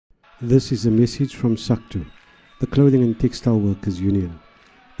This is a message from SACTU, the Clothing and Textile Workers Union.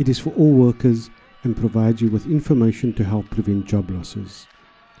 It is for all workers and provides you with information to help prevent job losses.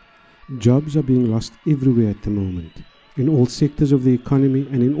 Jobs are being lost everywhere at the moment, in all sectors of the economy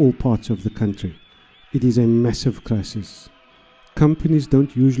and in all parts of the country. It is a massive crisis. Companies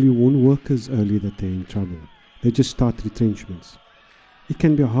don't usually warn workers early that they're in trouble. They just start retrenchments. It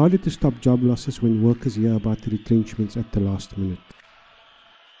can be harder to stop job losses when workers hear about the retrenchments at the last minute.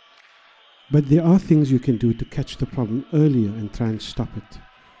 But there are things you can do to catch the problem earlier and try and stop it.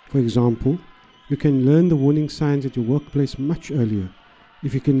 For example, you can learn the warning signs at your workplace much earlier.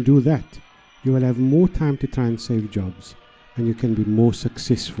 If you can do that, you will have more time to try and save jobs, and you can be more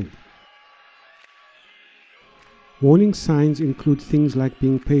successful. Warning signs include things like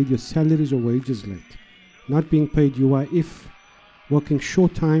being paid your salaries or wages late, not being paid UIF, working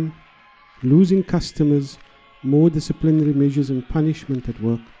short time, losing customers, more disciplinary measures and punishment at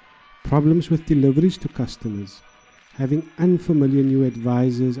work, problems with deliveries to customers, having unfamiliar new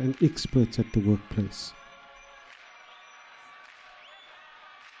advisors and experts at the workplace.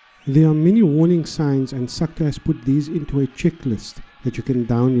 There are many warning signs, and SACTU has put these into a checklist that you can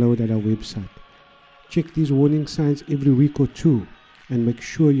download at our website. Check these warning signs every week or two and make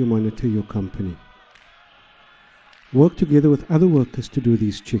sure you monitor your company. Work together with other workers to do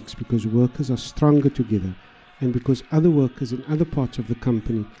these checks, because workers are stronger together and because other workers in other parts of the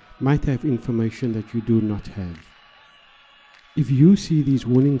company might have information that you do not have. If you see these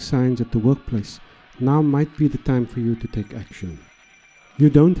warning signs at the workplace, now might be the time for you to take action.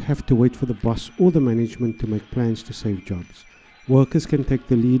 You don't have to wait for the boss or the management to make plans to save jobs. Workers can take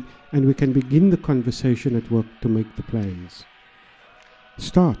the lead, and we can begin the conversation at work to make the plans.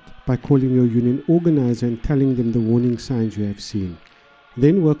 Start by calling your union organizer and telling them the warning signs you have seen.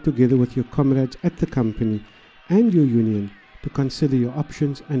 Then work together with your comrades at the company and your union to consider your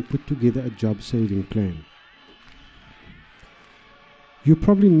options and put together a job-saving plan. You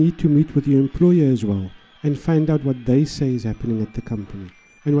probably need to meet with your employer as well and find out what they say is happening at the company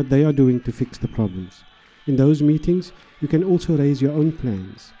and what they are doing to fix the problems. In those meetings, you can also raise your own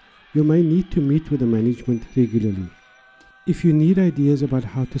plans. You may need to meet with the management regularly. If you need ideas about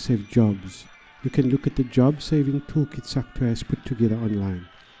how to save jobs, you can look at the job-saving toolkit SACTU has put together online.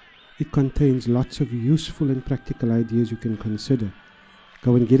 It contains lots of useful and practical ideas you can consider.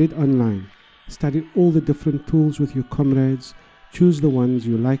 Go and get it online. Study all the different tools with your comrades, choose the ones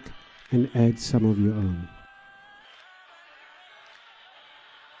you like, and add some of your own.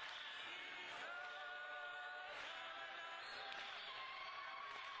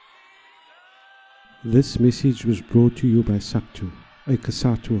 This message was brought to you by SACTU, a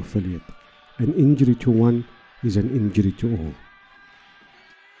COSATU affiliate. An injury to one is an injury to all.